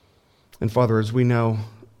And Father, as we now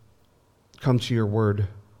come to your word,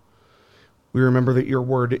 we remember that your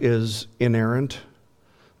word is inerrant,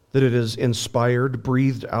 that it is inspired,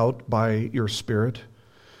 breathed out by your Spirit,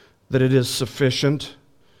 that it is sufficient,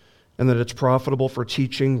 and that it's profitable for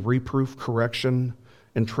teaching, reproof, correction,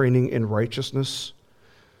 and training in righteousness.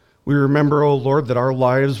 We remember, O Lord, that our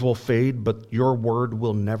lives will fade, but your word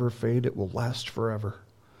will never fade. It will last forever.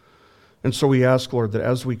 And so we ask, Lord, that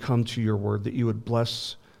as we come to your word, that you would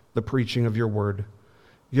bless the preaching of your word.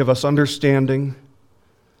 Give us understanding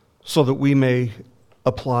so that we may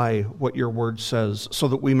apply what your word says, so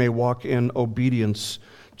that we may walk in obedience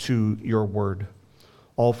to your word,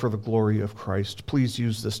 all for the glory of Christ. Please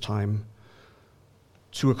use this time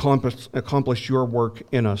to accomplish your work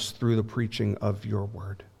in us through the preaching of your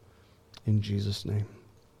word. In Jesus' name,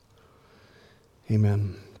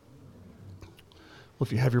 amen. Well,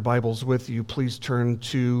 if you have your Bibles with you, please turn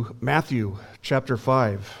to Matthew chapter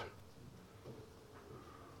 5.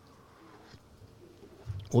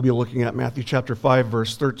 We'll be looking at Matthew chapter 5,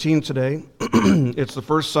 verse 13 today. It's the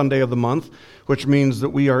first Sunday of the month, which means that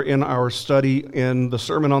we are in our study in the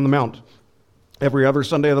Sermon on the Mount. Every other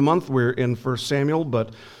Sunday of the month, we're in 1 Samuel,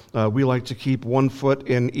 but we like to keep one foot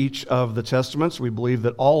in each of the Testaments. We believe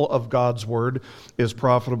that all of God's Word is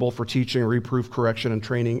profitable for teaching, reproof, correction, and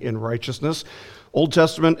training in righteousness, Old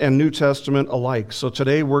Testament and New Testament alike. So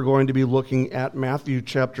today we're going to be looking at Matthew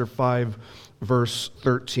chapter 5, verse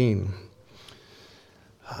 13.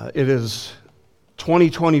 It is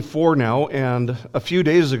 2024 now, and a few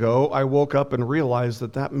days ago I woke up and realized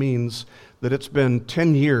that means that it's been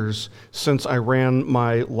 10 years since I ran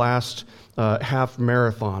my last half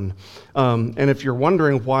marathon. And if you're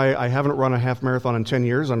wondering why I haven't run a half marathon in 10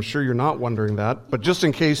 years, I'm sure you're not wondering that, but just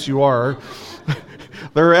in case you are,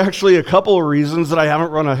 there are actually a couple of reasons that I haven't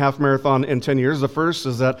run a half marathon in 10 years. The first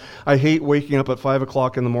is that I hate waking up at 5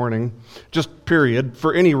 o'clock in the morning, just period,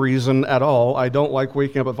 for any reason at all. I don't like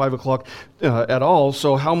waking up at 5 o'clock at all,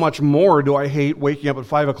 so how much more do I hate waking up at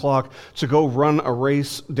 5 o'clock to go run a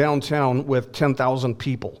race downtown with 10,000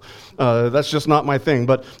 people? That's just not my thing.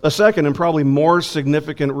 But a second and probably more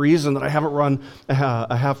significant reason that I haven't run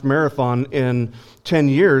a half marathon in 10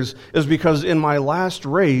 years is because in my last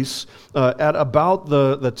race, at about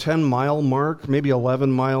the 10-mile mark, maybe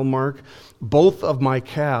 11-mile mark, both of my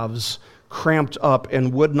calves cramped up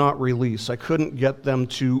and would not release. I couldn't get them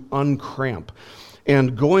to uncramp.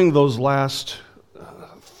 And going those last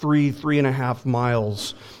 3.5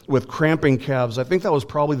 miles with cramping calves, I think that was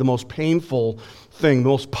probably the most painful thing, the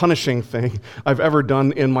most punishing thing I've ever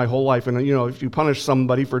done in my whole life. And, you know, if you punish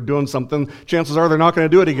somebody for doing something, chances are they're not going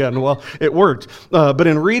to do it again. Well, it worked. But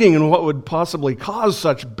in reading and what would possibly cause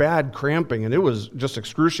such bad cramping, and it was just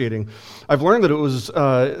excruciating, I've learned that it was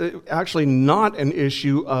actually not an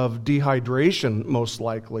issue of dehydration, most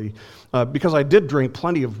likely, because I did drink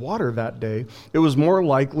plenty of water that day. It was more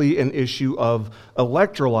likely an issue of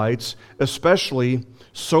electrolytes, especially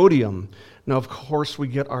sodium. Now, of course, we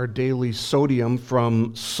get our daily sodium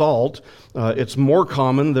from salt. It's more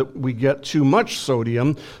common that we get too much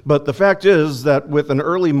sodium, but the fact is that with an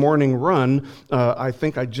early morning run, I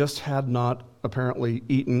think I just had not apparently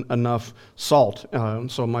eaten enough salt.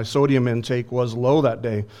 So my sodium intake was low that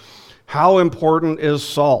day. How important is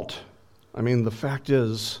salt? I mean, the fact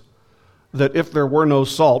is that if there were no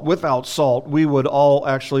salt, without salt, we would all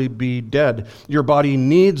actually be dead. Your body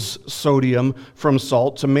needs sodium from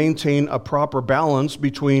salt to maintain a proper balance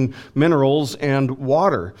between minerals and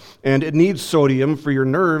water. And it needs sodium for your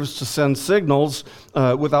nerves to send signals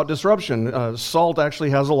without disruption. Salt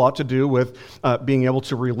actually has a lot to do with being able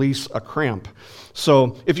to release a cramp.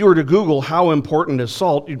 So if you were to Google how important is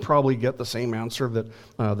salt, you'd probably get the same answer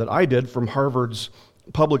that I did from Harvard's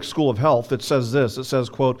Public School of Health. It says this, it says,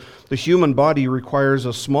 quote, "The human body requires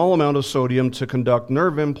a small amount of sodium to conduct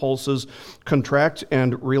nerve impulses, contract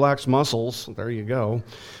and relax muscles," there you go,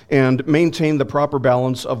 "and maintain the proper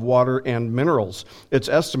balance of water and minerals. It's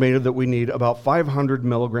estimated that we need about 500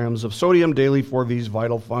 milligrams of sodium daily for these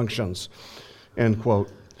vital functions," end quote.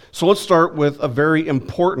 So let's start with a very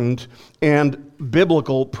important and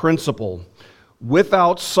biblical principle.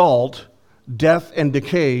 Without salt, death and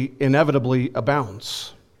decay inevitably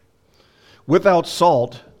abounds. Without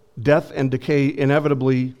salt, death and decay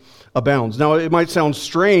inevitably abounds. Now, it might sound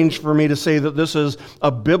strange for me to say that this is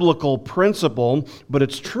a biblical principle, but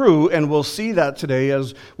it's true, and we'll see that today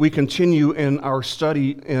as we continue in our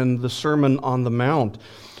study in the Sermon on the Mount.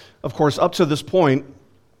 Of course, up to this point,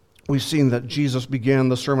 we've seen that Jesus began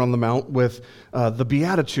the Sermon on the Mount with the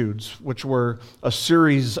Beatitudes, which were a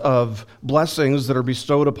series of blessings that are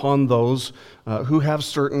bestowed upon those who have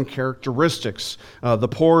certain characteristics. The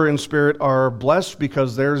poor in spirit are blessed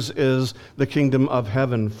because theirs is the kingdom of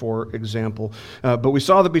heaven, for example. But we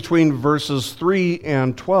saw that between verses 3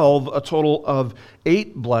 and 12, a total of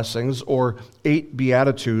 8 blessings or 8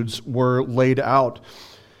 Beatitudes were laid out.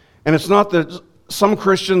 And it's not that some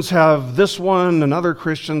Christians have this one and other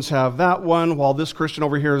Christians have that one, while this Christian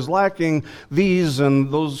over here is lacking these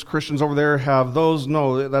and those Christians over there have those.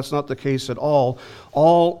 No, that's not the case at all.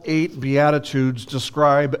 All 8 Beatitudes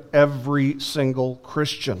describe every single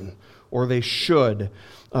Christian, or they should.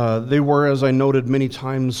 They were, as I noted many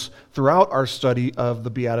times throughout our study of the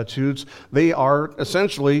Beatitudes, they are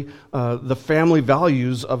essentially the family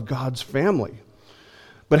values of God's family.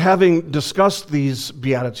 But having discussed these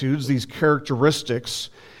Beatitudes, these characteristics,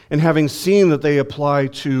 and having seen that they apply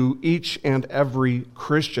to each and every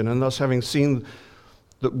Christian, and thus having seen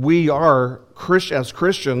that we are, as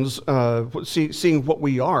Christians, seeing what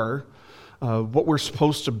we are, what we're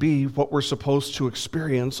supposed to be, what we're supposed to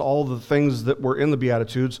experience, all the things that were in the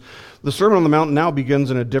Beatitudes, the Sermon on the Mount now begins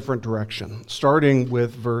in a different direction, starting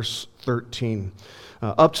with verse 13.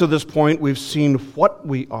 Up to this point, we've seen what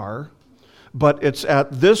we are, but it's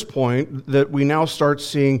at this point that we now start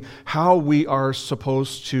seeing how we are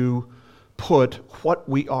supposed to put what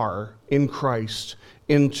we are in Christ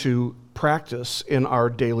into practice in our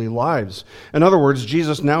daily lives. In other words,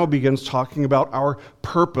 Jesus now begins talking about our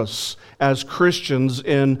purpose as Christians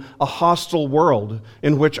in a hostile world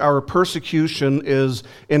in which our persecution is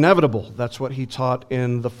inevitable. That's what he taught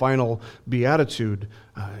in the final beatitude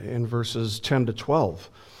in verses 10 to 12.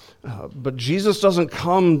 But Jesus doesn't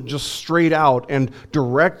come just straight out and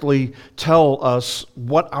directly tell us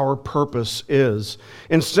what our purpose is.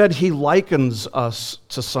 Instead, he likens us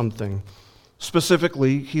to something.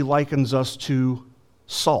 Specifically, he likens us to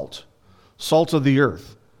salt of the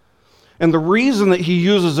earth. And the reason that he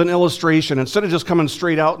uses an illustration, instead of just coming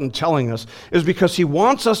straight out and telling us, is because he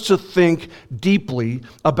wants us to think deeply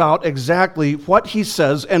about exactly what he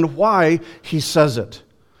says and why he says it.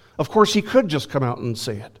 Of course, he could just come out and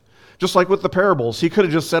say it. Just like with the parables, he could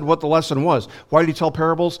have just said what the lesson was. Why did he tell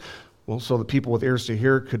parables? Well, so that people with ears to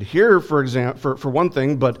hear could hear, for one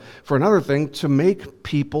thing, but for another thing, to make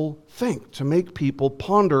people think, to make people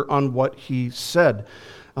ponder on what he said.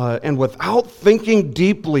 And without thinking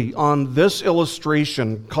deeply on this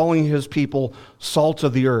illustration, calling his people salt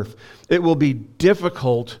of the earth, it will be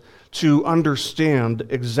difficult to understand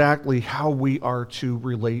exactly how we are to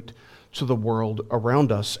relate to the world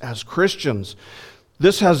around us as Christians.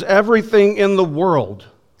 This has everything in the world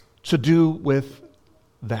to do with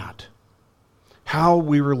that. How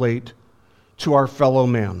we relate to our fellow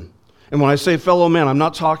man. And when I say fellow man, I'm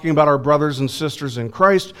not talking about our brothers and sisters in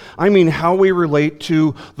Christ. I mean how we relate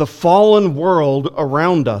to the fallen world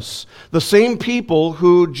around us. The same people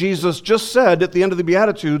who Jesus just said at the end of the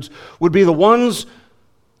Beatitudes would be the ones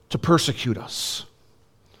to persecute us.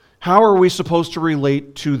 How are we supposed to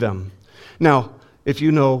relate to them? Now, if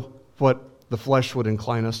you know what the flesh would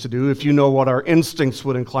incline us to do, if you know what our instincts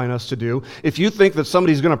would incline us to do, if you think that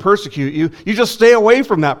somebody's going to persecute you, you just stay away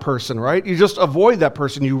from that person, right? You just avoid that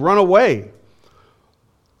person. You run away.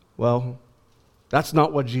 Well, that's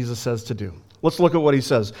not what Jesus says to do. Let's look at what he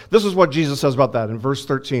says. This is what Jesus says about that in verse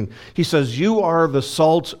 13. He says, "You are the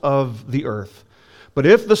salt of the earth. But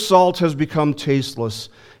if the salt has become tasteless,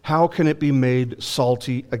 how can it be made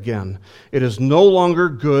salty again? It is no longer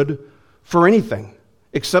good for anything,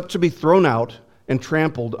 except to be thrown out and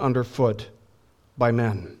trampled underfoot by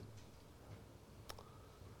men."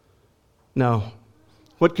 Now,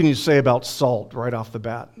 what can you say about salt right off the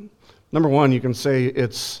bat? Number one, you can say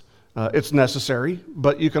it's necessary,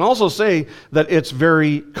 but you can also say that it's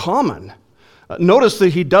very common. Notice that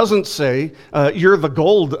he doesn't say, you're the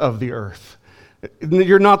gold of the earth.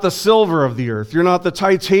 You're not the silver of the earth. You're not the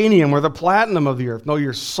titanium or the platinum of the earth. No,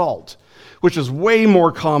 you're salt, which is way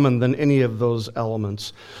more common than any of those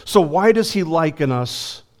elements. So why does he liken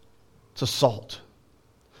us to salt?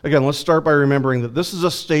 Again, let's start by remembering that this is a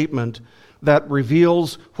statement that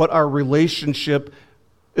reveals what our relationship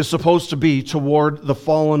is supposed to be toward the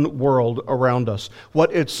fallen world around us,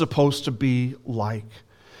 what it's supposed to be like.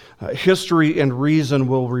 History and reason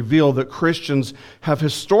will reveal that Christians have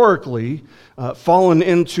historically fallen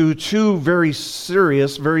into two very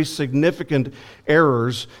serious, very significant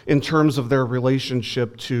errors in terms of their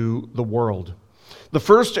relationship to the world. The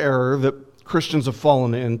first error that Christians have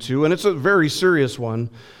fallen into, and it's a very serious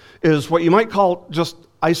one, is what you might call just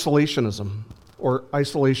isolationism or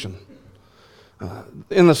isolation.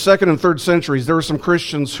 In the 2nd and 3rd centuries, there were some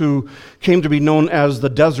Christians who came to be known as the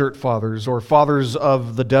Desert Fathers, or Fathers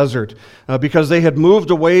of the Desert, because they had moved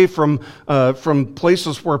away from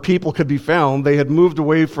places where people could be found. They had moved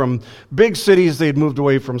away from big cities, they had moved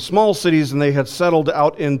away from small cities, and they had settled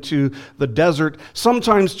out into the desert,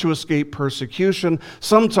 sometimes to escape persecution,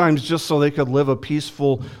 sometimes just so they could live a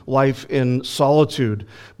peaceful life in solitude.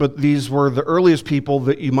 But these were the earliest people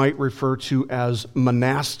that you might refer to as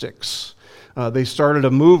monastics. They started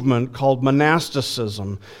a movement called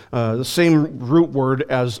monasticism, the same root word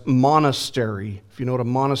as monastery. If you know what a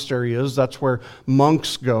monastery is, that's where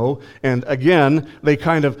monks go. And again, they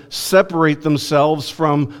kind of separate themselves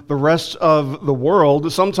from the rest of the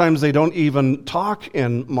world. Sometimes they don't even talk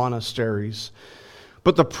in monasteries.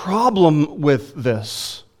 But the problem with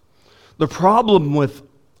this, the problem with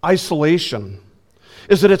isolation,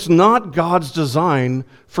 is that it's not God's design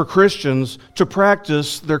for Christians to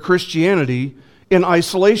practice their Christianity in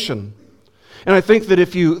isolation. And I think that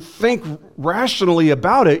if you think rationally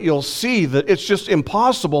about it, you'll see that it's just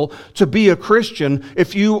impossible to be a Christian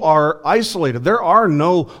if you are isolated. There are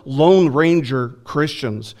no Lone Ranger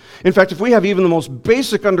Christians. In fact, if we have even the most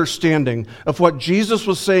basic understanding of what Jesus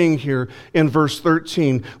was saying here in verse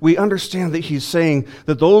 13, we understand that he's saying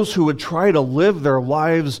that those who would try to live their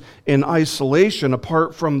lives in isolation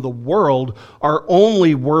apart from the world are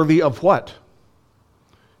only worthy of what?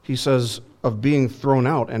 He says, of being thrown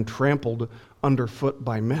out and trampled underfoot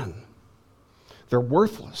by men. They're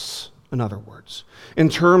worthless, in other words, in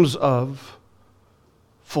terms of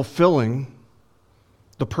fulfilling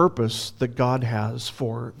the purpose that God has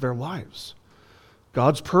for their lives.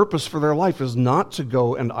 God's purpose for their life is not to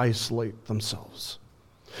go and isolate themselves.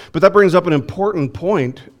 But that brings up an important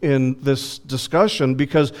point in this discussion,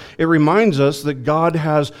 because it reminds us that God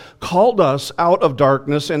has called us out of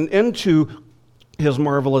darkness and into his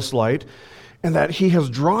marvelous light, and that he has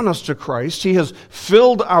drawn us to Christ. He has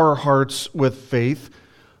filled our hearts with faith,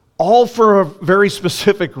 all for a very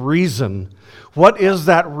specific reason. What is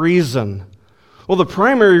that reason? Well, the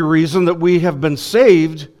primary reason that we have been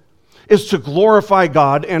saved is to glorify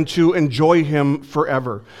God and to enjoy him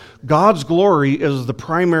forever. God's glory is the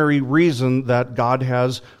primary reason that God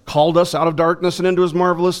has called us out of darkness and into his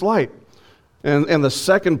marvelous light. And the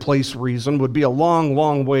second place reason would be a long,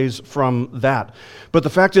 long ways from that. But the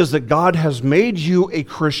fact is that God has made you a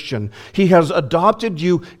Christian. He has adopted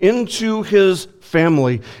you into his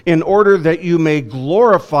family in order that you may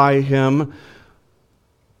glorify him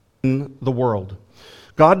in the world.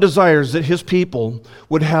 God desires that his people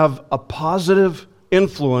would have a positive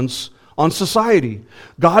influence on society.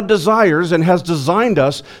 God desires and has designed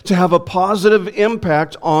us to have a positive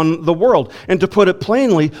impact on the world. And to put it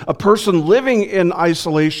plainly, a person living in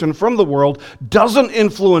isolation from the world doesn't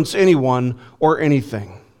influence anyone or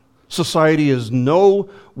anything. Society is no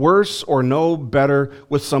worse or no better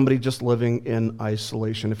with somebody just living in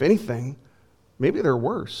isolation. If anything, maybe they're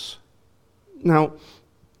worse. Now,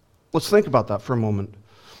 let's think about that for a moment.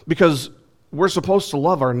 Because we're supposed to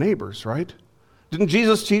love our neighbors, right? Didn't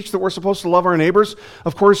Jesus teach that we're supposed to love our neighbors?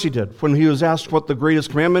 Of course he did. When he was asked what the greatest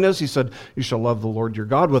commandment is, he said, you shall love the Lord your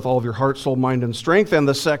God with all of your heart, soul, mind, and strength. And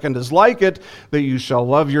the second is like it, that you shall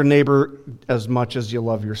love your neighbor as much as you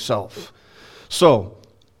love yourself. So,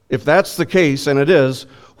 if that's the case, and it is,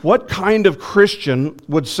 what kind of Christian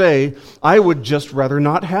would say, I would just rather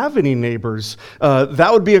not have any neighbors? That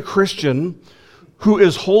would be a Christian who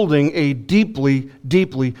is holding a deeply,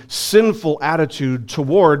 deeply sinful attitude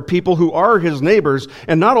toward people who are his neighbors,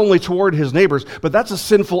 and not only toward his neighbors, but that's a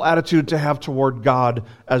sinful attitude to have toward God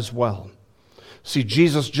as well. See,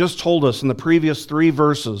 Jesus just told us in the previous 3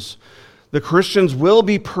 verses, the Christians will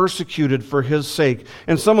be persecuted for his sake.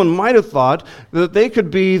 And someone might have thought that they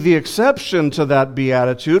could be the exception to that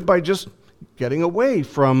beatitude by just getting away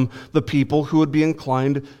from the people who would be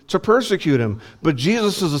inclined to persecute him. But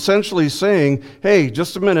Jesus is essentially saying, hey,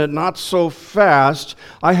 just a minute, not so fast.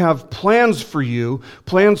 I have plans for you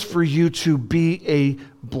to be a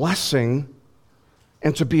blessing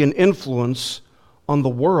and to be an influence on the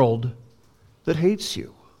world that hates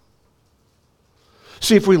you.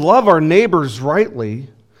 See, if we love our neighbors rightly,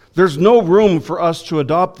 there's no room for us to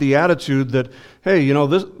adopt the attitude that, hey, you know,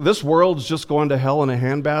 this world's just going to hell in a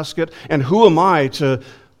handbasket, and who am I to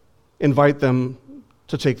invite them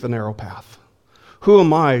to take the narrow path? Who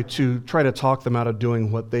am I to try to talk them out of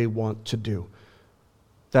doing what they want to do?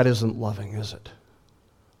 That isn't loving, is it?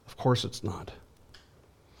 Of course it's not.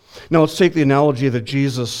 Now let's take the analogy that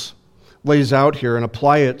Jesus lays out here and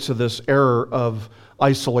apply it to this error of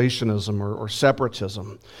isolationism or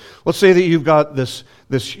separatism. Let's say that you've got this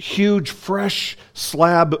huge, fresh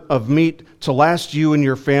slab of meat to last you and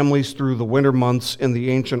your families through the winter months in the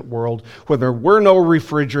ancient world, when there were no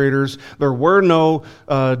refrigerators, there were no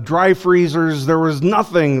dry freezers, there was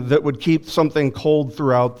nothing that would keep something cold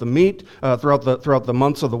throughout the throughout the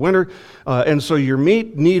months of the winter, and so your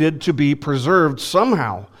meat needed to be preserved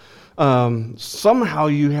somehow. Somehow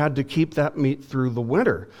you had to keep that meat through the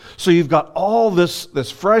winter. So you've got all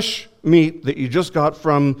this fresh meat that you just got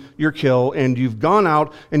from your kill, and you've gone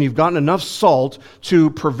out and you've gotten enough salt to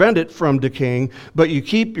prevent it from decaying, but you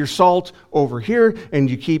keep your salt over here and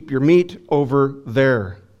you keep your meat over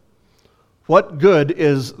there. What good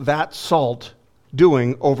is that salt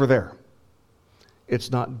doing over there? It's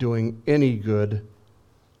not doing any good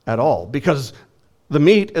at all, because the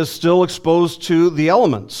meat is still exposed to the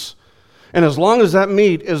elements. And as long as that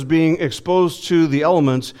meat is being exposed to the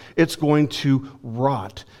elements, it's going to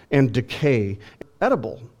rot and decay,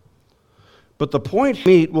 edible. But the point,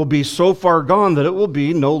 meat will be so far gone that it will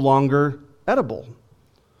be no longer edible.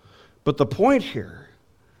 But the point here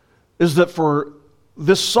is that for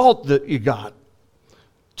this salt that you got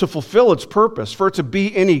to fulfill its purpose, for it to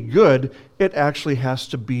be any good, it actually has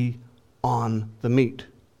to be on the meat.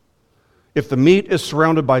 If the meat is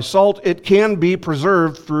surrounded by salt, it can be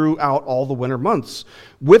preserved throughout all the winter months.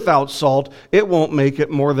 Without salt, it won't make it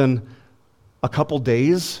more than a couple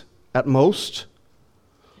days at most.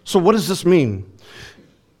 So what does this mean?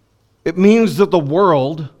 It means that the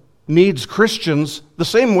world needs Christians the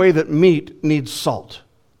same way that meat needs salt.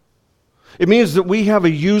 It means that we have a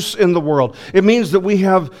use in the world. It means that we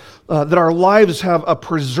have that our lives have a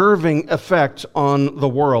preserving effect on the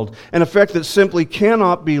world, an effect that simply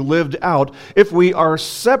cannot be lived out if we are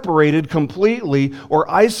separated completely or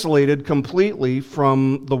isolated completely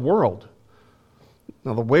from the world.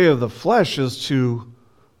 Now, the way of the flesh is to,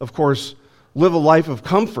 of course, live a life of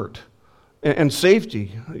comfort and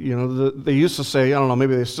safety. You know, they used to say, I don't know,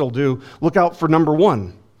 maybe they still do, look out for number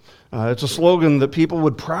one. It's a slogan that people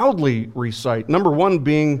would proudly recite. Number one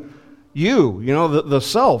being you, the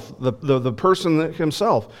self, the person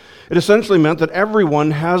himself. It essentially meant that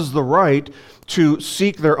everyone has the right to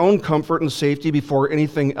seek their own comfort and safety before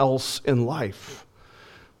anything else in life.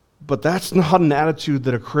 But that's not an attitude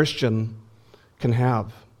that a Christian can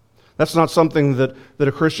have. That's not something that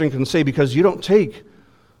a Christian can say, because you don't take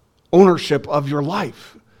ownership of your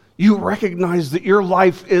life. You recognize that your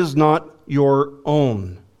life is not your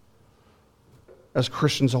own, as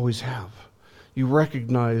Christians always have. You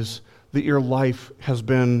recognize that your life has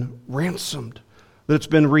been ransomed, that it's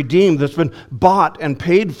been redeemed, that it's been bought and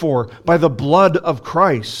paid for by the blood of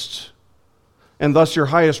Christ. And thus your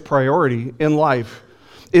highest priority in life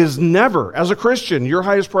is never, as a Christian, your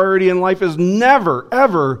highest priority in life is never,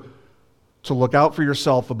 ever to look out for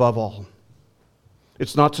yourself above all.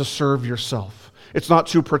 It's not to serve yourself. It's not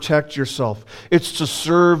to protect yourself. It's to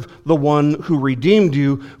serve the one who redeemed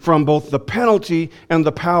you from both the penalty and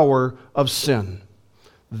the power of sin.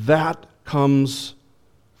 That comes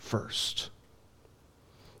first.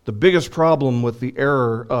 The biggest problem with the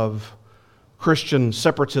error of Christian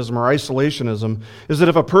separatism or isolationism is that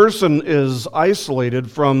if a person is isolated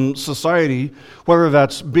from society, whether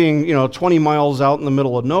that's being 20 miles out in the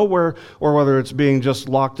middle of nowhere, or whether it's being just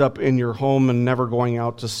locked up in your home and never going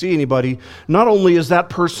out to see anybody, not only is that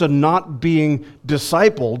person not being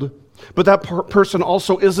discipled, but that person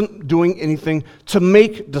also isn't doing anything to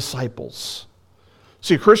make disciples.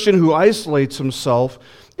 See, a Christian who isolates himself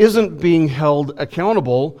isn't being held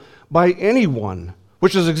accountable by anyone,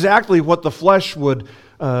 which is exactly what the flesh would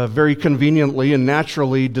very conveniently and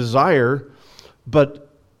naturally desire, but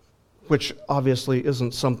which obviously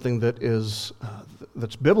isn't something that is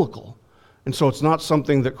that's biblical. And so it's not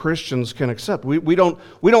something that Christians can accept. We don't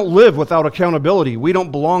live without accountability. We don't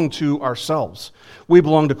belong to ourselves. We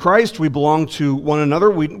belong to Christ. We belong to one another.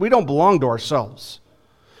 We don't belong to ourselves.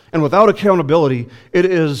 And without accountability, it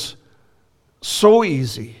is so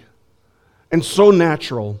easy and so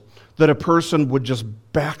natural that a person would just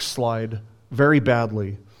backslide very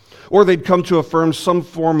badly. Or they'd come to affirm some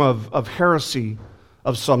form of heresy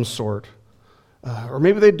of some sort. Or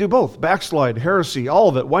maybe they'd do both, backslide, heresy, all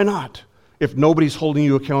of it. Why not? If nobody's holding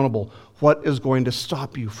you accountable, what is going to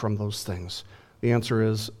stop you from those things? The answer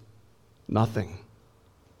is nothing.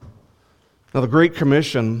 Now, the Great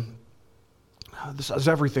Commission, this has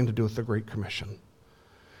everything to do with the Great Commission.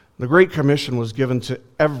 The Great Commission was given to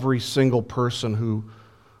every single person who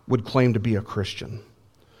would claim to be a Christian.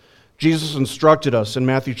 Jesus instructed us in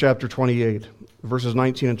Matthew chapter 28, verses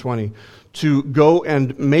 19 and 20, to go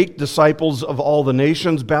and make disciples of all the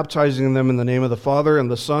nations, baptizing them in the name of the Father and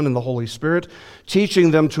the Son and the Holy Spirit,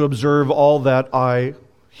 teaching them to observe all that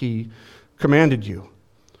He commanded you.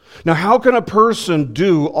 Now, how can a person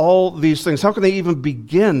do all these things? How can they even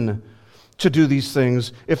begin to do these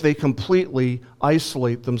things if they completely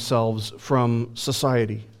isolate themselves from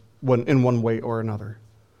society in one way or another?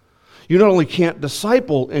 You not only can't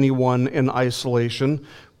disciple anyone in isolation,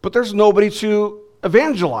 but there's nobody to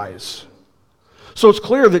evangelize. So it's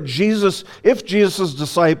clear that if Jesus'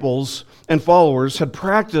 disciples and followers had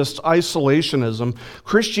practiced isolationism,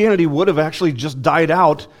 Christianity would have actually just died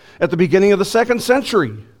out at the beginning of the 2nd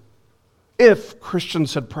century. If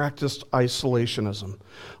Christians had practiced isolationism.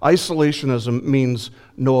 Isolationism means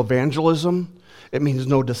no evangelism, it means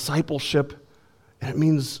no discipleship, and it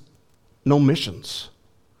means no missions.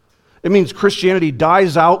 It means Christianity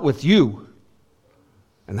dies out with you.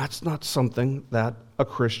 And that's not something that a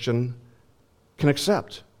Christian can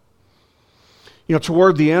accept.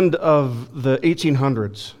 Toward the end of the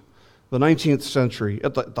 1800s, the 19th century,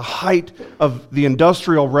 at the height of the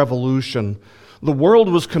Industrial Revolution, the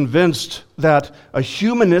world was convinced that a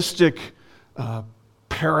humanistic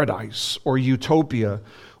paradise or utopia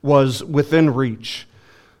was within reach.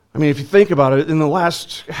 I mean, if you think about it, in the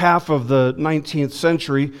last half of the 19th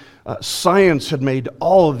century, science had made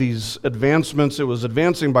all of these advancements. It was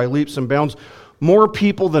advancing by leaps and bounds. More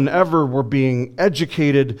people than ever were being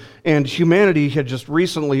educated, and humanity had just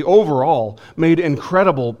recently, overall, made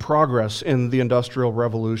incredible progress in the Industrial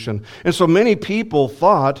Revolution. And so many people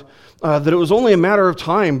thought that it was only a matter of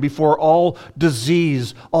time before all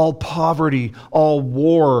disease, all poverty, all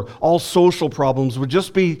war, all social problems would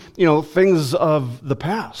just be, things of the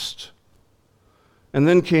past. And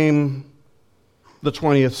then came the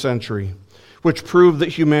 20th century, which proved that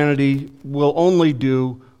humanity will only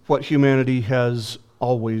do what humanity has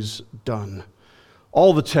always done.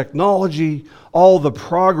 All the technology, all the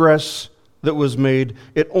progress that was made,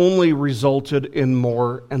 it only resulted in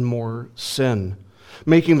more and more sin,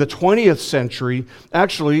 making the 20th century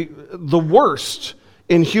actually the worst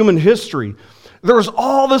in human history. There was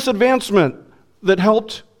all this advancement that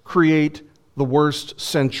helped create the worst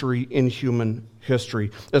century in human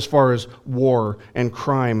history as far as war and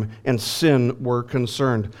crime and sin were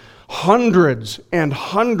concerned. Hundreds and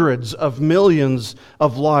hundreds of millions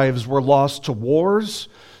of lives were lost to wars,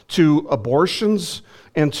 to abortions,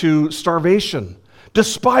 and to starvation,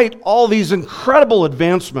 despite all these incredible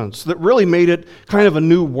advancements that really made it kind of a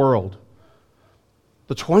new world.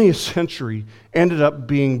 The 20th century ended up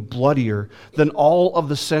being bloodier than all of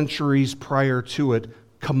the centuries prior to it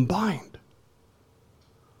combined.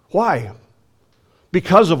 Why?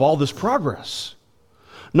 Because of all this progress.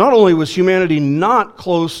 Not only was humanity not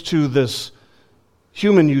close to this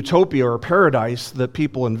human utopia or paradise that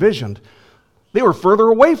people envisioned, they were further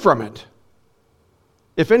away from it,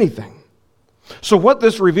 if anything. So what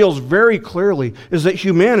this reveals very clearly is that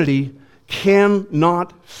humanity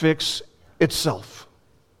cannot fix itself.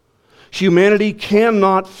 Humanity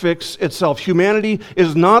cannot fix itself. Humanity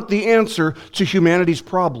is not the answer to humanity's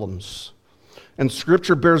problems. And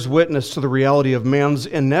Scripture bears witness to the reality of man's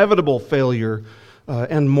inevitable failure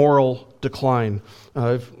and moral decline.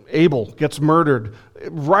 Abel gets murdered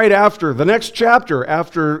right after, the next chapter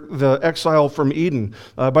after the exile from Eden.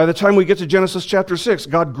 By the time we get to Genesis chapter 6,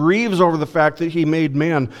 God grieves over the fact that He made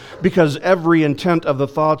man because every intent of the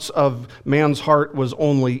thoughts of man's heart was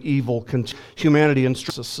only evil. Humanity in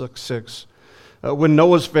Genesis 6. When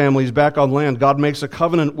Noah's family is back on land, God makes a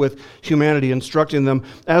covenant with humanity, instructing them,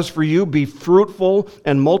 "As for you, be fruitful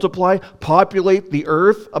and multiply, populate the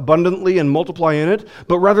earth abundantly and multiply in it."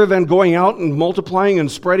 But rather than going out and multiplying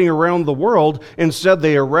and spreading around the world, instead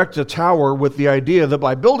they erect a tower with the idea that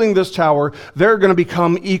by building this tower, they're going to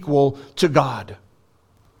become equal to God.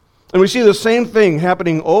 And we see the same thing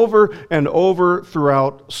happening over and over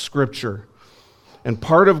throughout Scripture. And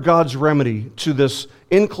part of God's remedy to this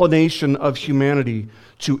inclination of humanity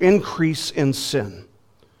to increase in sin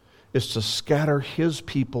is to scatter His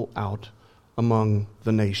people out among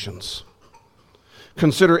the nations.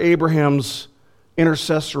 Consider Abraham's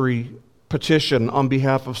intercessory petition on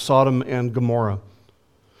behalf of Sodom and Gomorrah.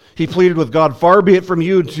 He pleaded with God, "Far be it from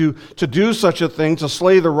you to do such a thing, to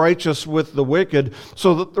slay the righteous with the wicked,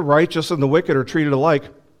 so that the righteous and the wicked are treated alike.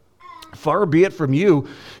 Far be it from you,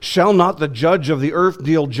 shall not the judge of the earth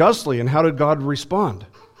deal justly?" And how did God respond?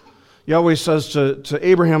 Yahweh says to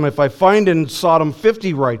Abraham, "If I find in Sodom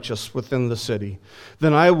 50 righteous within the city,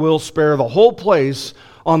 then I will spare the whole place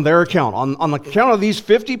on their account." On the account of these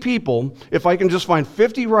 50 people, if I can just find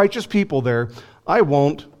 50 righteous people there, I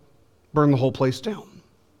won't burn the whole place down.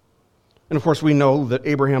 And of course, we know that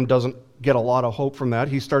Abraham doesn't get a lot of hope from that.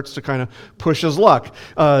 He starts to kind of push his luck.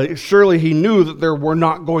 Surely he knew that there were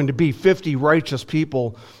not going to be 50 righteous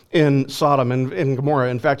people in Sodom and Gomorrah.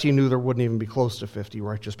 In fact, he knew there wouldn't even be close to 50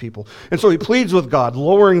 righteous people. And so he pleads with God,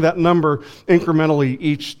 lowering that number incrementally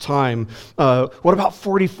each time. What about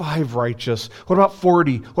 45 righteous? What about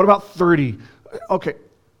 40? What about 30? Okay,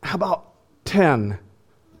 how about 10?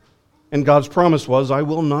 And God's promise was, I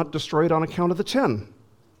will not destroy it on account of the 10.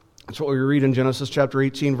 That's what we read in Genesis chapter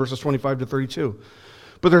 18, verses 25 to 32.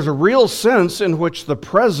 But there's a real sense in which the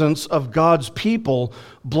presence of God's people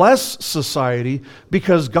bless society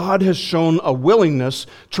because God has shown a willingness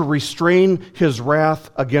to restrain his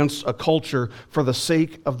wrath against a culture for the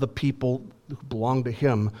sake of the people who belong to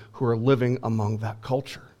him who are living among that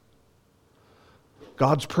culture.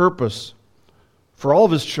 God's purpose for all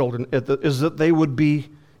of his children is that they would be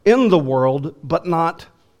in the world, but not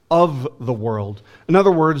of the world. In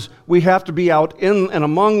other words, we have to be out in and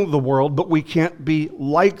among the world, but we can't be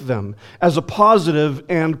like them as a positive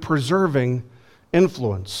and preserving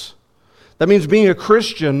influence. That means being a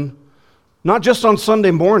Christian, not just on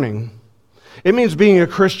Sunday morning. It means being a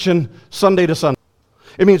Christian Sunday to Sunday.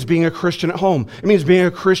 It means being a Christian at home. It means being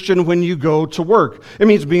a Christian when you go to work. It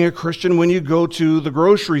means being a Christian when you go to the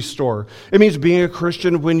grocery store. It means being a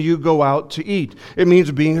Christian when you go out to eat. It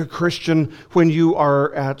means being a Christian when you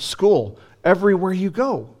are at school. Everywhere you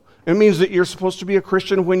go. It means that you're supposed to be a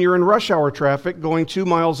Christian when you're in rush hour traffic going 2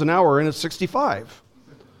 miles an hour and it's 65.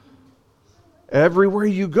 Everywhere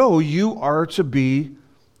you go, you are to be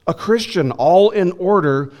a Christian, all in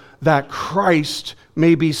order that Christ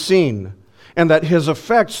may be seen, and that his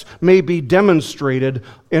effects may be demonstrated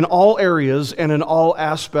in all areas and in all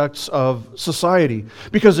aspects of society.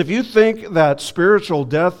 Because if you think that spiritual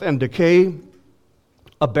death and decay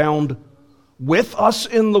abound with us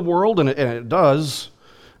in the world, and it does,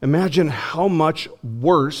 imagine how much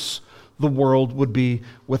worse the world would be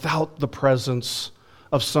without the presence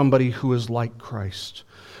of somebody who is like Christ,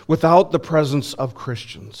 without the presence of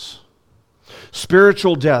Christians.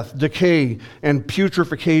 Spiritual death, decay, and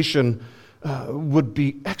putrefaction would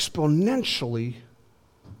be exponentially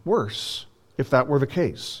worse if that were the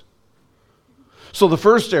case. So the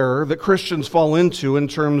first error that Christians fall into in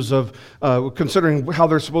terms of considering how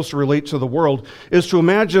they're supposed to relate to the world is to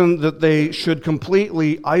imagine that they should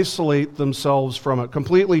completely isolate themselves from it,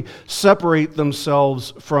 completely separate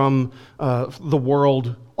themselves from the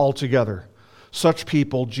world altogether. Such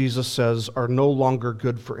people, Jesus says, are no longer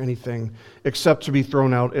good for anything except to be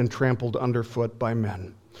thrown out and trampled underfoot by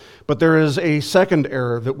men. But there is a second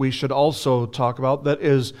error that we should also talk about that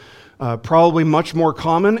is probably much more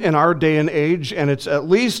common in our day and age, and it's at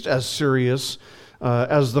least as serious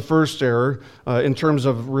as the first error in terms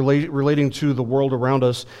of relating to the world around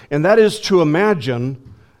us, and that is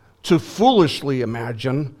to foolishly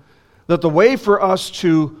imagine, that the way for us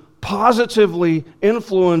to positively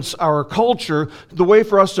influence our culture, the way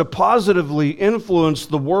for us to positively influence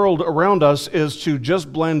the world around us is to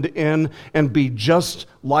just blend in and be just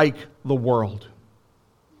like the world.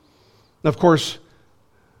 Of course,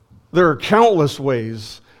 there are countless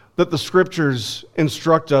ways that the Scriptures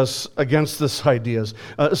instruct us against this ideas.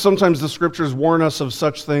 Sometimes the Scriptures warn us of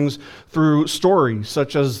such things through stories,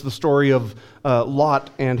 such as the story of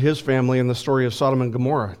Lot and his family and the story of Sodom and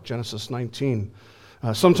Gomorrah, Genesis 19.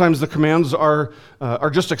 Sometimes the commands are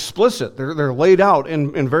just explicit. They're laid out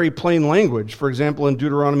in very plain language. For example, in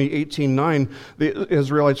Deuteronomy 18:9, the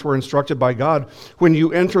Israelites were instructed by God, when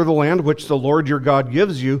you enter the land which the Lord your God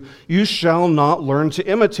gives you, you shall not learn to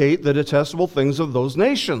imitate the detestable things of those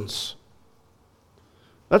nations.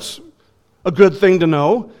 That's a good thing to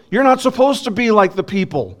know. You're not supposed to be like the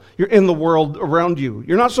people you're in the world around you.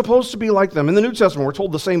 You're not supposed to be like them. In the New Testament, we're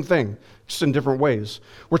told the same thing, just in different ways.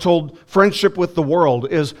 We're told friendship with the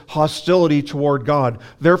world is hostility toward God.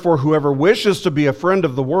 Therefore, whoever wishes to be a friend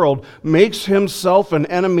of the world makes himself an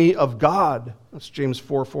enemy of God. That's James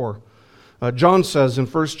 4:4. John says in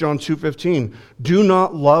 1 John 2:15, do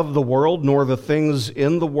not love the world nor the things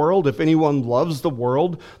in the world. If anyone loves the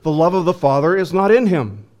world, the love of the Father is not in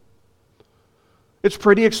him. It's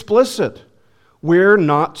pretty explicit. We're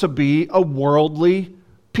not to be a worldly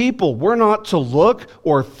people. We're not to look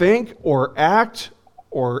or think or act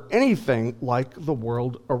or anything like the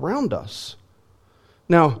world around us.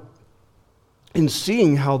 Now, in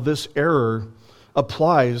seeing how this error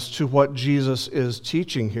applies to what Jesus is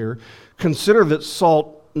teaching here, consider that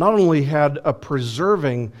salt not only had a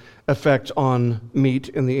preserving effect on meat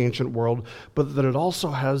in the ancient world, but that it also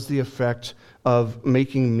has the effect of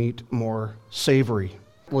making meat more savory,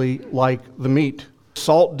 like the meat.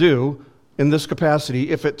 Salt do in this capacity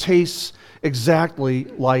if it tastes exactly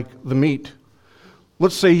like the meat.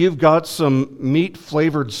 Let's say you've got some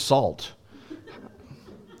meat-flavored salt.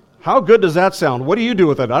 How good does that sound? What do you do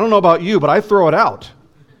with it? I don't know about you, but I throw it out.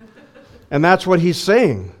 And that's what he's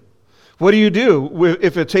saying. What do you do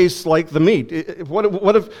if it tastes like the meat?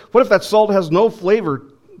 What if that salt has no flavor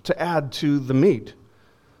to add to the meat?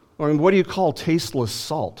 I mean, what do you call tasteless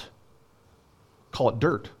salt? Call it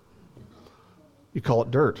dirt. You call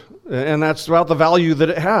it dirt. And that's about the value that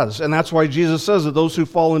it has. And that's why Jesus says that those who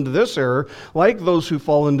fall into this error, like those who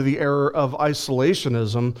fall into the error of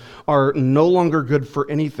isolationism, are no longer good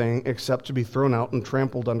for anything except to be thrown out and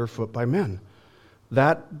trampled underfoot by men.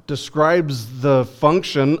 That describes the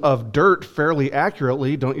function of dirt fairly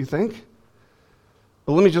accurately, don't you think?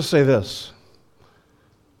 But let me just say this.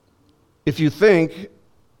 If you think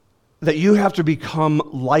that you have to become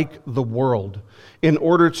like the world in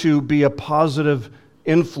order to be a positive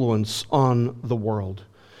influence on the world,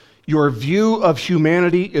 your view of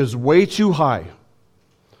humanity is way too high,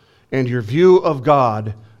 and your view of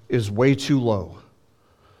God is way too low.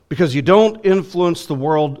 Because you don't influence the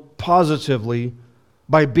world positively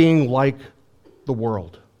by being like the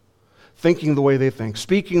world, thinking the way they think,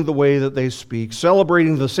 speaking the way that they speak,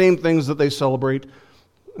 celebrating the same things that they celebrate,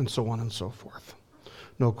 and so on and so forth.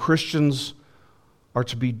 No, Christians are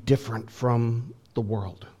to be different from the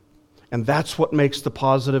world. And that's what makes the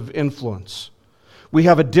positive influence. We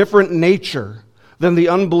have a different nature than the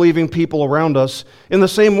unbelieving people around us, in the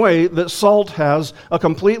same way that salt has a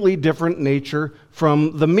completely different nature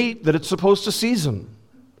from the meat that it's supposed to season.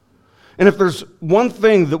 And if there's one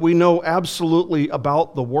thing that we know absolutely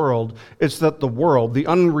about the world, it's that the world, the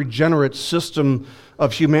unregenerate system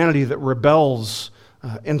of humanity that rebels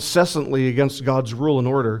incessantly against God's rule and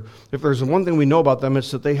order, if there's one thing we know about them, it's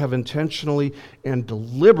that they have intentionally and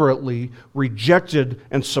deliberately rejected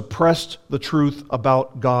and suppressed the truth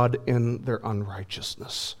about God in their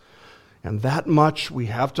unrighteousness. And that much we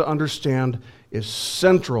have to understand is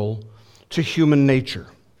central to human nature.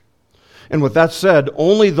 And with that said,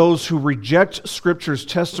 only those who reject Scripture's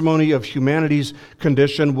testimony of humanity's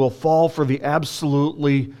condition will fall for the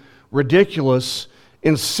absolutely ridiculous,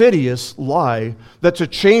 insidious lie that to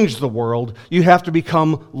change the world, you have to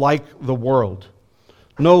become like the world.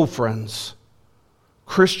 No, friends.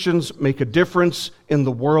 Christians make a difference in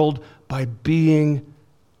the world by being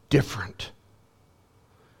different.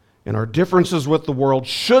 And our differences with the world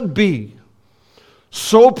should be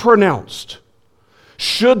so pronounced,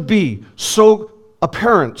 should be so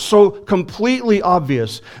apparent, so completely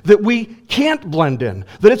obvious that we can't blend in,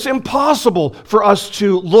 that it's impossible for us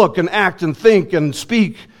to look and act and think and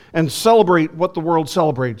speak and celebrate what the world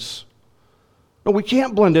celebrates. No, we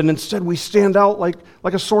can't blend in. Instead, we stand out like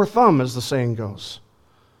a sore thumb, as the saying goes.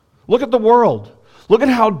 Look at the world. Look at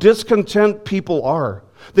how discontent people are.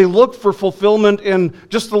 They look for fulfillment in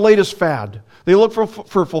just the latest fad. They look for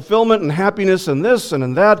fulfillment and happiness in this and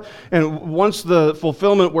in that, and once the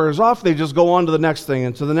fulfillment wears off, they just go on to the next thing,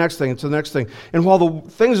 and to the next thing, and to the next thing. And while the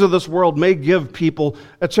things of this world may give people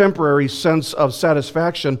a temporary sense of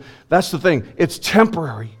satisfaction, that's the thing. It's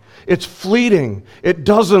temporary. It's fleeting. It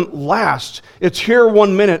doesn't last. It's here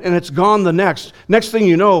one minute, and it's gone the next. Next thing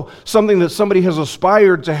you know, something that somebody has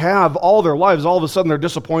aspired to have all their lives, all of a sudden they're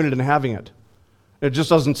disappointed in having it. It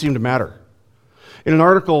just doesn't seem to matter. In an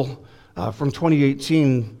article from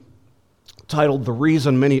 2018 titled "The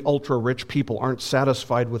Reason Many Ultra-Rich People Aren't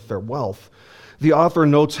Satisfied with Their Wealth," the author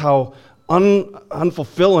notes how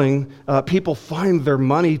unfulfilling people find their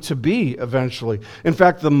money to be eventually. In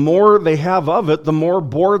fact, the more they have of it, the more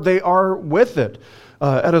bored they are with it.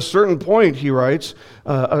 At a certain point, he writes,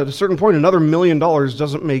 another $1 million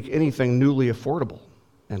doesn't make anything newly affordable,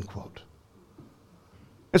 end quote.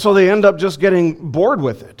 And so they end up just getting bored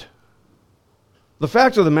with it. The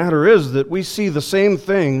fact of the matter is that we see the same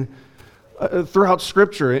thing throughout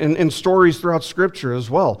Scripture, in stories throughout Scripture as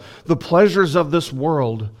well. The pleasures of this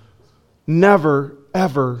world never,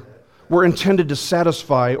 ever were intended to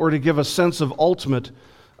satisfy or to give a sense of ultimate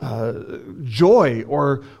joy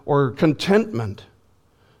or contentment.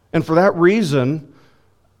 And for that reason,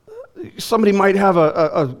 somebody might have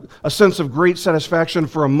a sense of great satisfaction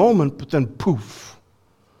for a moment, but then poof.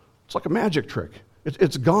 It's like a magic trick.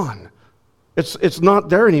 It's gone. It's not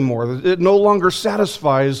there anymore. It no longer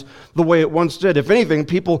satisfies the way it once did. If anything,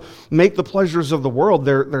 people make the pleasures of the world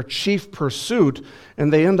their chief pursuit,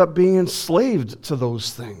 and they end up being enslaved to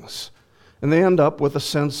those things. And they end up with a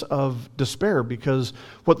sense of despair because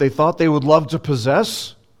what they thought they would love to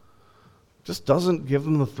possess just doesn't give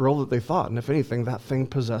them the thrill that they thought. And if anything, that thing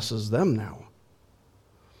possesses them now.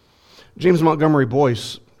 James Montgomery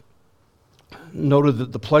Boyce noted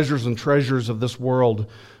that the pleasures and treasures of this world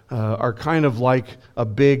are kind of like a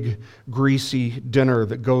big, greasy dinner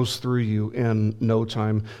that goes through you in no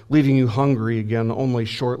time, leaving you hungry again only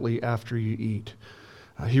shortly after you eat.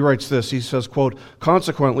 He writes this, he says, quote,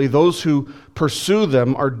 "Consequently, those who pursue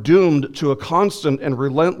them are doomed to a constant and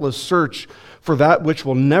relentless search for that which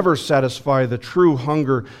will never satisfy the true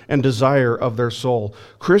hunger and desire of their soul.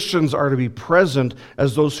 Christians are to be present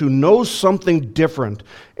as those who know something different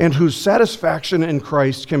and whose satisfaction in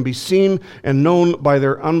Christ can be seen and known by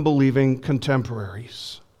their unbelieving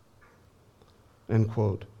contemporaries." End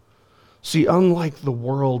quote. See, unlike the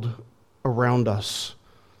world around us,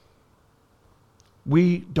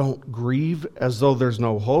 we don't grieve as though there's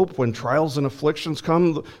no hope. When trials and afflictions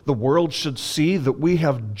come, the world should see that we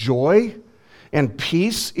have joy and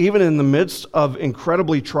peace, even in the midst of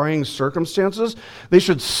incredibly trying circumstances. They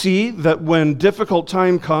should see that when difficult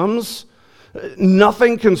time comes,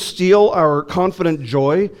 nothing can steal our confident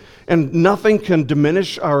joy, and nothing can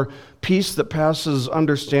diminish our peace that passes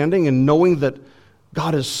understanding, and knowing that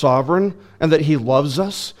God is sovereign, and that He loves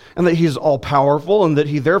us, and that He's all-powerful, and that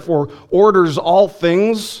He therefore orders all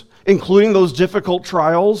things, including those difficult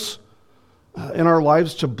trials in our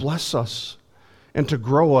lives, to bless us and to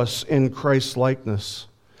grow us in Christ's likeness.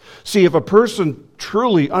 See, if a person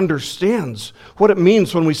truly understands what it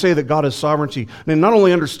means when we say that God is sovereignty, and not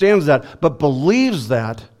only understands that, but believes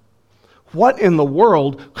that, what in the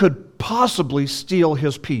world could possibly steal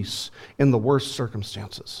his peace in the worst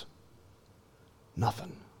circumstances?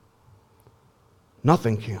 Nothing.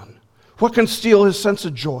 Nothing can. What can steal his sense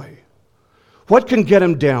of joy? What can get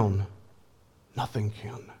him down? Nothing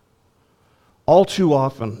can. All too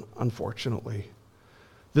often, unfortunately,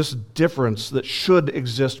 this difference that should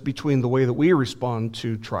exist between the way that we respond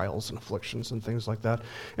to trials and afflictions and things like that,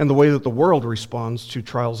 and the way that the world responds to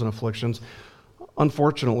trials and afflictions,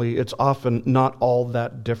 unfortunately, it's often not all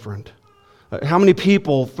that different. How many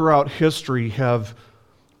people throughout history have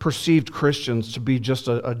perceived Christians to be just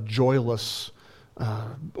a joyless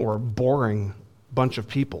or boring bunch of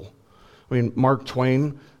people? I mean, Mark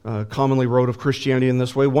Twain commonly wrote of Christianity in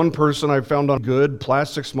this way. One person I found on Good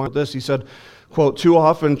Plastic Smile this, he said, quote, "Too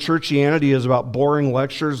often churchianity is about boring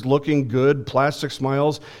lectures, looking good, plastic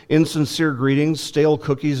smiles, insincere greetings, stale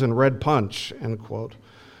cookies, and red punch," end quote.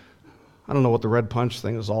 I don't know what the red punch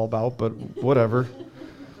thing is all about, but whatever.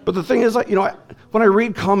 But the thing is, when I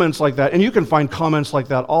read comments like that, and you can find comments like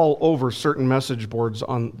that all over certain message boards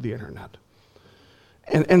on the internet,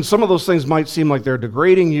 and some of those things might seem like they're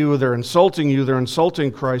degrading you, they're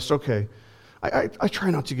insulting Christ. Okay, I try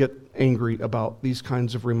not to get angry about these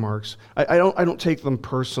kinds of remarks. I don't take them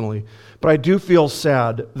personally, but I do feel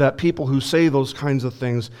sad that people who say those kinds of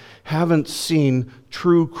things haven't seen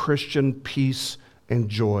true Christian peace and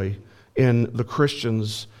joy in the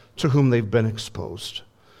Christians to whom they've been exposed.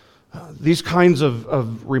 These kinds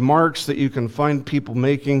of remarks that you can find people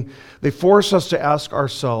making, they force us to ask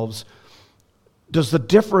ourselves, does the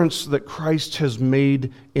difference that Christ has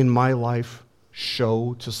made in my life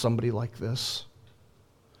show to somebody like this?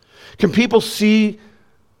 Can people see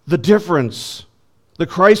the difference that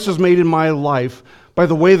Christ has made in my life by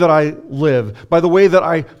the way that I live, by the way that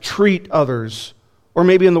I treat others, or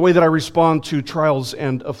maybe in the way that I respond to trials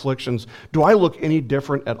and afflictions? Do I look any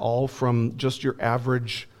different at all from just your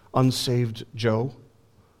average unsaved Joe?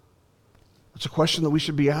 It's a question that we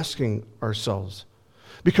should be asking ourselves,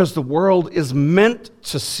 because the world is meant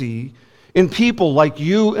to see in people like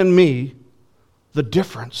you and me the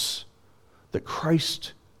difference that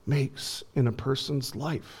Christ makes in a person's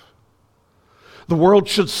life. The world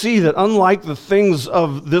should see that unlike the things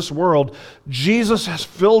of this world, Jesus has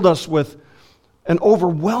filled us with an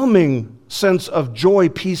overwhelming sense of joy,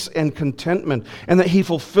 peace, and contentment, and that He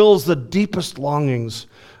fulfills the deepest longings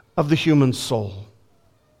of the human soul.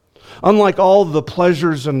 Unlike all the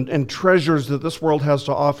pleasures and treasures that this world has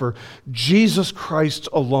to offer, Jesus Christ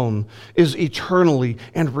alone is eternally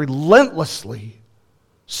and relentlessly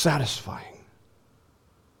satisfying.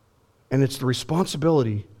 And it's the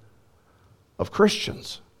responsibility of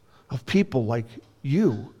Christians, of people like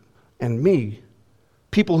you and me,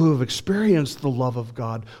 people who have experienced the love of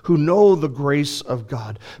God, who know the grace of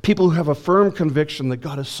God, people who have a firm conviction that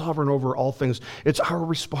God is sovereign over all things. It's our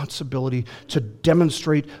responsibility to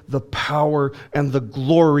demonstrate the power and the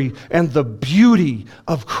glory and the beauty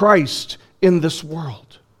of Christ in this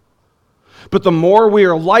world. But the more we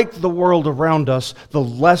are like the world around us, the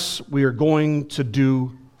less we are going to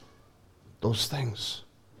do those things.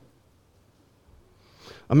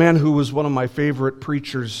 A man who was one of my favorite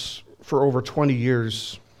preachers for over 20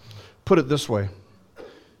 years put it this way.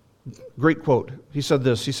 Great quote. He said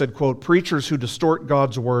this. He said, quote, "Preachers who distort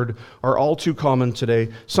God's word are all too common today.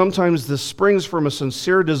 Sometimes this springs from a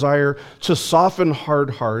sincere desire to soften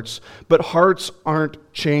hard hearts, but hearts aren't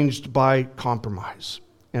changed by compromise."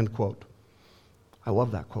 End quote. I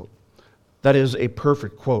love that quote. That is a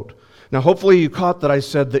perfect quote. Now, hopefully you caught that I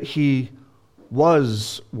said that he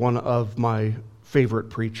was one of my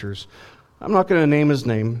favorite preachers. I'm not going to name his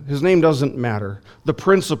name. His name doesn't matter. The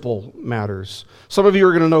principle matters. Some of you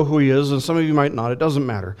are going to know who he is, and some of you might not. It doesn't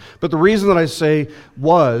matter. But the reason that I say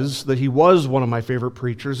that he was one of my favorite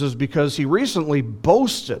preachers is because he recently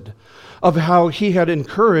boasted of how he had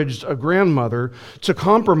encouraged a grandmother to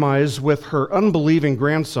compromise with her unbelieving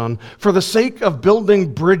grandson for the sake of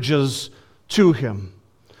building bridges to him,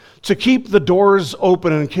 to keep the doors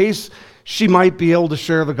open in case she might be able to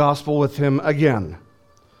share the gospel with him again.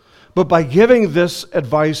 But by giving this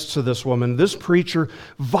advice to this woman, this preacher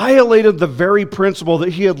violated the very principle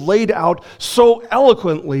that he had laid out so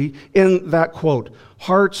eloquently in that quote.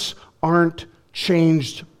 Hearts aren't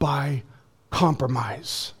changed by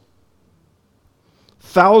compromise.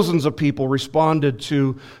 Thousands of people responded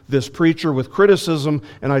to this preacher with criticism,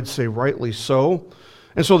 and I'd say rightly so.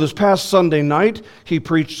 And so this past Sunday night, he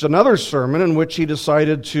preached another sermon in which he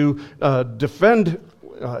decided to defend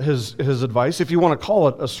his advice, if you want to call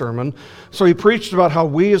it a sermon. So he preached about how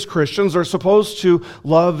we as Christians are supposed to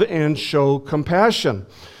love and show compassion.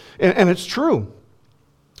 And it's true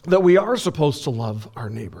that we are supposed to love our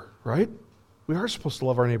neighbor, right? We are supposed to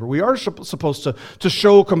love our neighbor. We are supposed to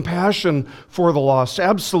show compassion for the lost,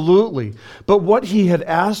 absolutely. But what he had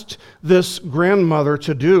asked this grandmother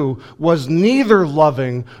to do was neither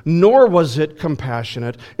loving nor was it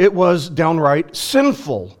compassionate. It was downright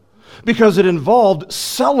sinful, because it involved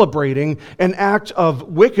celebrating an act of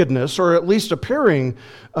wickedness, or at least appearing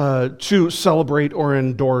to celebrate or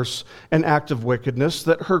endorse an act of wickedness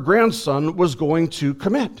that her grandson was going to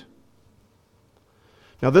commit.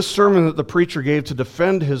 Now, this sermon that the preacher gave to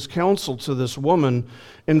defend his counsel to this woman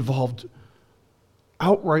involved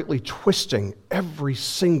outrightly twisting every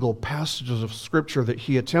single passage of Scripture that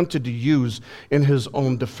he attempted to use in his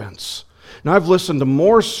own defense. Now, I've listened to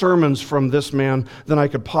more sermons from this man than I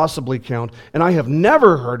could possibly count, and I have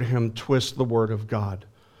never heard him twist the Word of God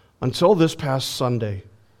until this past Sunday.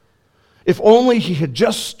 If only he had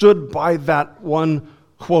just stood by that one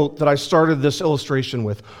quote that I started this illustration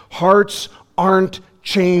with. Hearts aren't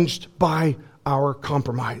changed by our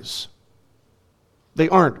compromise. They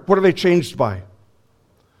aren't. What are they changed by?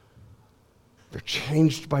 They're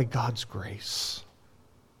changed by God's grace.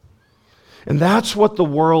 And that's what the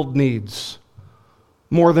world needs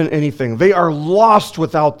more than anything. They are lost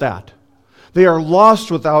without that. They are lost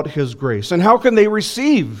without His grace. And how can they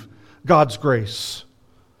receive God's grace?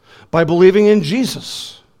 By believing in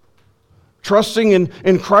Jesus, trusting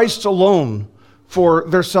in Christ alone for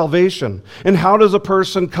their salvation. And how does a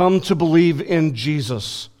person come to believe in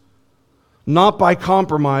Jesus? Not by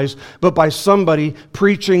compromise, but by somebody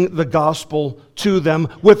preaching the gospel to them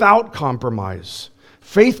without compromise.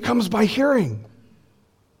 Faith comes by hearing.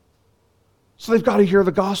 So they've got to hear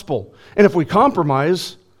the gospel. And if we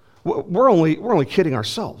compromise, we're only kidding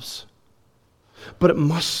ourselves. But it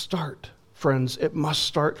must start, friends, it must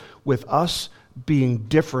start with us being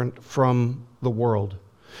different from the world.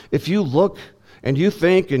 If you look and you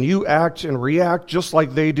think and you act and react just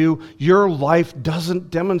like they do, your life doesn't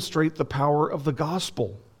demonstrate the power of the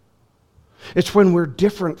gospel. It's when we're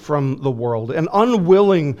different from the world and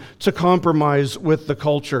unwilling to compromise with the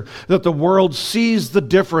culture that the world sees the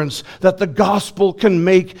difference that the gospel can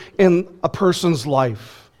make in a person's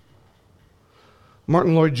life.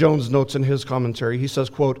 Martin Lloyd-Jones notes in his commentary, he says,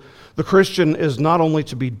 quote, "The Christian is not only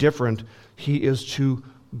to be different, he is to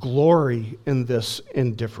glory in this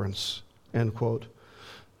indifference," end quote.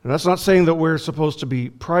 And that's not saying that we're supposed to be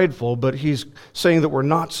prideful, but he's saying that we're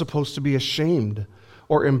not supposed to be ashamed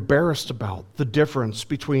or embarrassed about the difference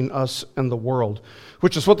between us and the world,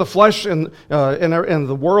 which is what the flesh and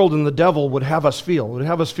the world and the devil would have us feel. It would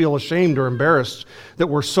have us feel ashamed or embarrassed that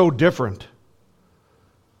we're so different.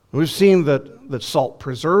 We've seen that salt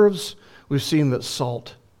preserves. We've seen that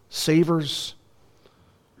salt savors.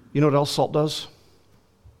 You know what else salt does?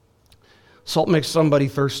 Salt makes somebody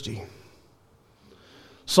thirsty.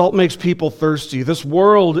 Salt makes people thirsty. This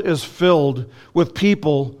world is filled with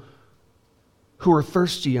people who are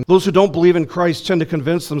thirsty. And those who don't believe in Christ tend to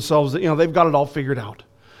convince themselves that, they've got it all figured out.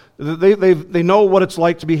 They know what it's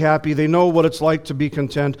like to be happy. They know what it's like to be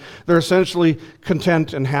content. They're essentially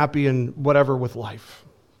content and happy and whatever with life.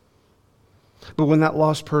 But when that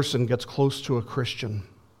lost person gets close to a Christian,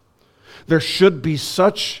 there should be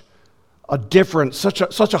such a difference,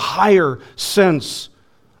 such a higher sense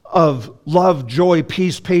of love, joy,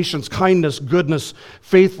 peace, patience, kindness, goodness,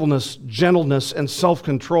 faithfulness, gentleness, and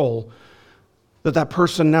self-control, that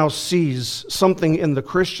person now sees something in the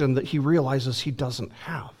Christian that he realizes he doesn't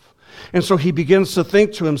have. And so he begins to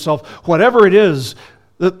think to himself, whatever it is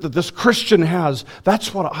that this Christian has,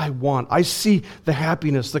 that's what I want. I see the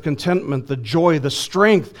happiness, the contentment, the joy, the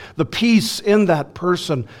strength, the peace in that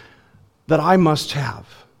person that I must have.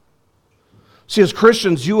 See, as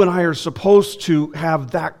Christians, you and I are supposed to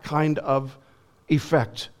have that kind of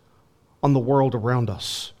effect on the world around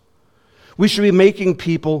us. We should be making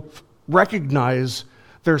people recognize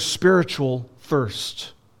their spiritual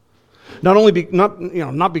thirst.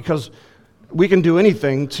 Not because we can do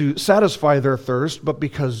anything to satisfy their thirst, but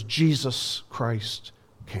because Jesus Christ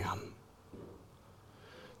can.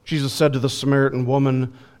 Jesus said to the Samaritan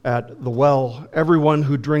woman at the well, "Everyone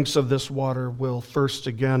who drinks of this water will thirst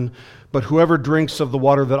again, but whoever drinks of the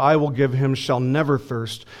water that I will give him shall never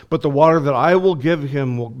thirst. But the water that I will give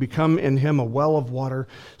him will become in him a well of water,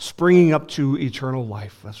 springing up to eternal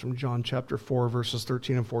life." That's from John chapter 4, verses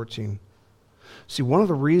 13 and 14. See, one of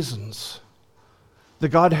the reasons that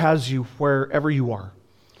God has you wherever you are,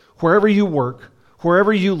 wherever you work,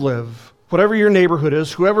 wherever you live, whatever your neighborhood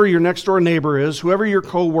is, whoever your next door neighbor is, whoever your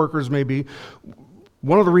co-workers may be,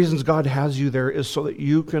 one of the reasons God has you there is so that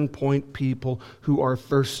you can point people who are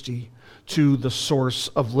thirsty to the source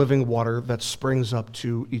of living water that springs up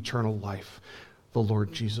to eternal life, the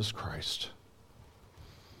Lord Jesus Christ.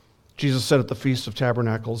 Jesus said at the Feast of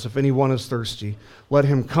Tabernacles, "If anyone is thirsty, let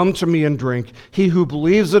him come to me and drink. He who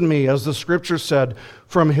believes in me, as the Scripture said,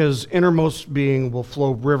 from his innermost being will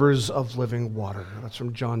flow rivers of living water." That's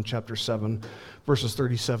from John chapter 7, verses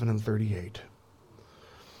 37 and 38.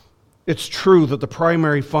 It's true that the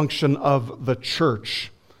primary function of the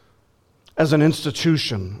church as an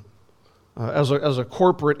institution, as a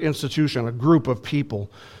corporate institution, a group of people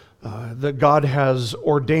that God has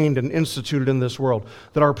ordained and instituted in this world,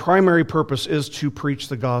 that our primary purpose is to preach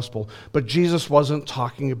the gospel. But Jesus wasn't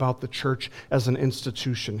talking about the church as an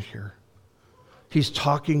institution here. He's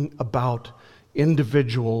talking about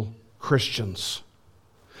individual Christians.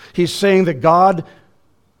 He's saying that God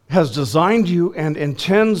has designed you and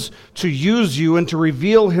intends to use you and to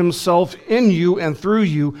reveal himself in you and through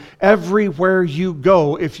you everywhere you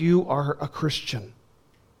go if you are a Christian.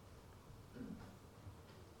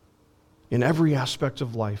 In every aspect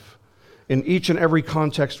of life, in each and every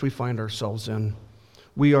context we find ourselves in,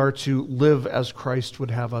 we are to live as Christ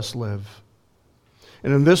would have us live.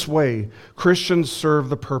 And in this way, Christians serve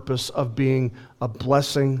the purpose of being a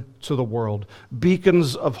blessing to the world,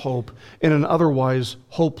 beacons of hope in an otherwise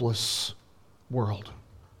hopeless world.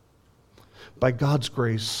 By God's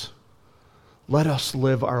grace, let us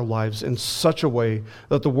live our lives in such a way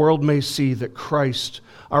that the world may see that Christ,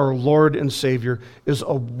 our Lord and Savior, is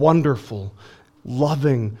a wonderful,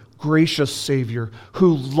 loving, gracious Savior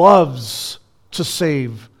who loves to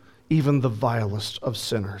save even the vilest of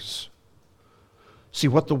sinners. See,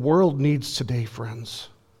 what the world needs today, friends,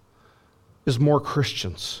 is more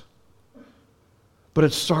Christians. But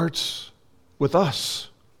it starts with us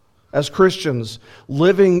as Christians,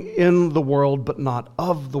 living in the world but not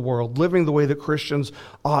of the world, living the way that Christians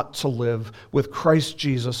ought to live, with Christ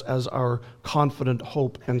Jesus as our confident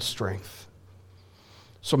hope and strength.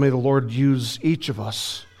 So may the Lord use each of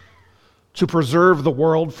us to preserve the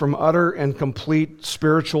world from utter and complete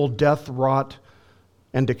spiritual death, rot,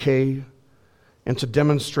 and decay, and to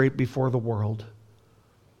demonstrate before the world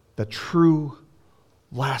that true,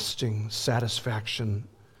 lasting satisfaction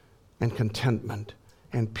and contentment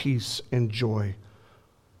and peace and joy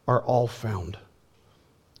are all found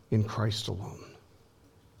in Christ alone.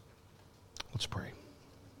 Let's pray.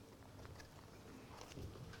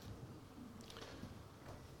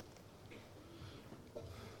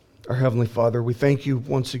 Our Heavenly Father, we thank you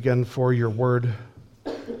once again for your word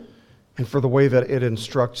and for the way that it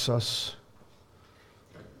instructs us.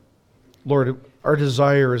 Lord, our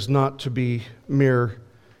desire is not to be mere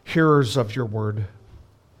hearers of your word.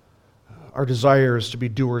 Our desire is to be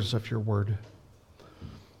doers of your word.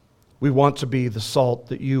 We want to be the salt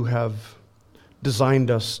that you have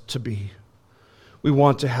designed us to be. We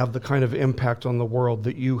want to have the kind of impact on the world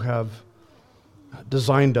that you have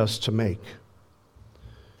designed us to make.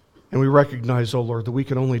 And we recognize, O Lord, that we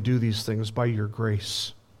can only do these things by your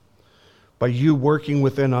grace, by you working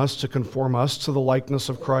within us to conform us to the likeness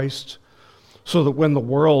of Christ, so that when the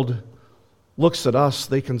world looks at us,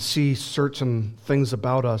 they can see certain things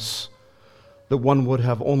about us that one would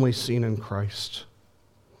have only seen in Christ.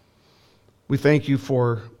 We thank you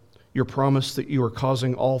for your promise that you are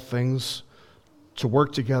causing all things to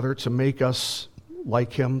work together to make us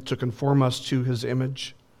like him, to conform us to his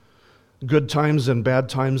image. good times and bad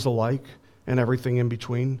times alike, and everything in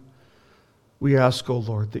between. We ask, O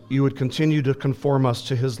Lord, that you would continue to conform us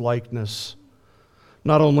to his likeness,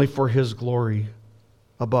 not only for his glory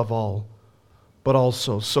above all, but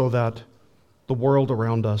also so that the world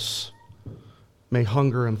around us may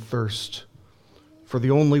hunger and thirst for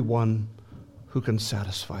the only one who can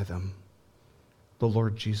satisfy them, the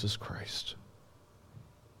Lord Jesus Christ.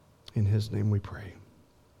 In his name we pray.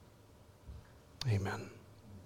 Amen.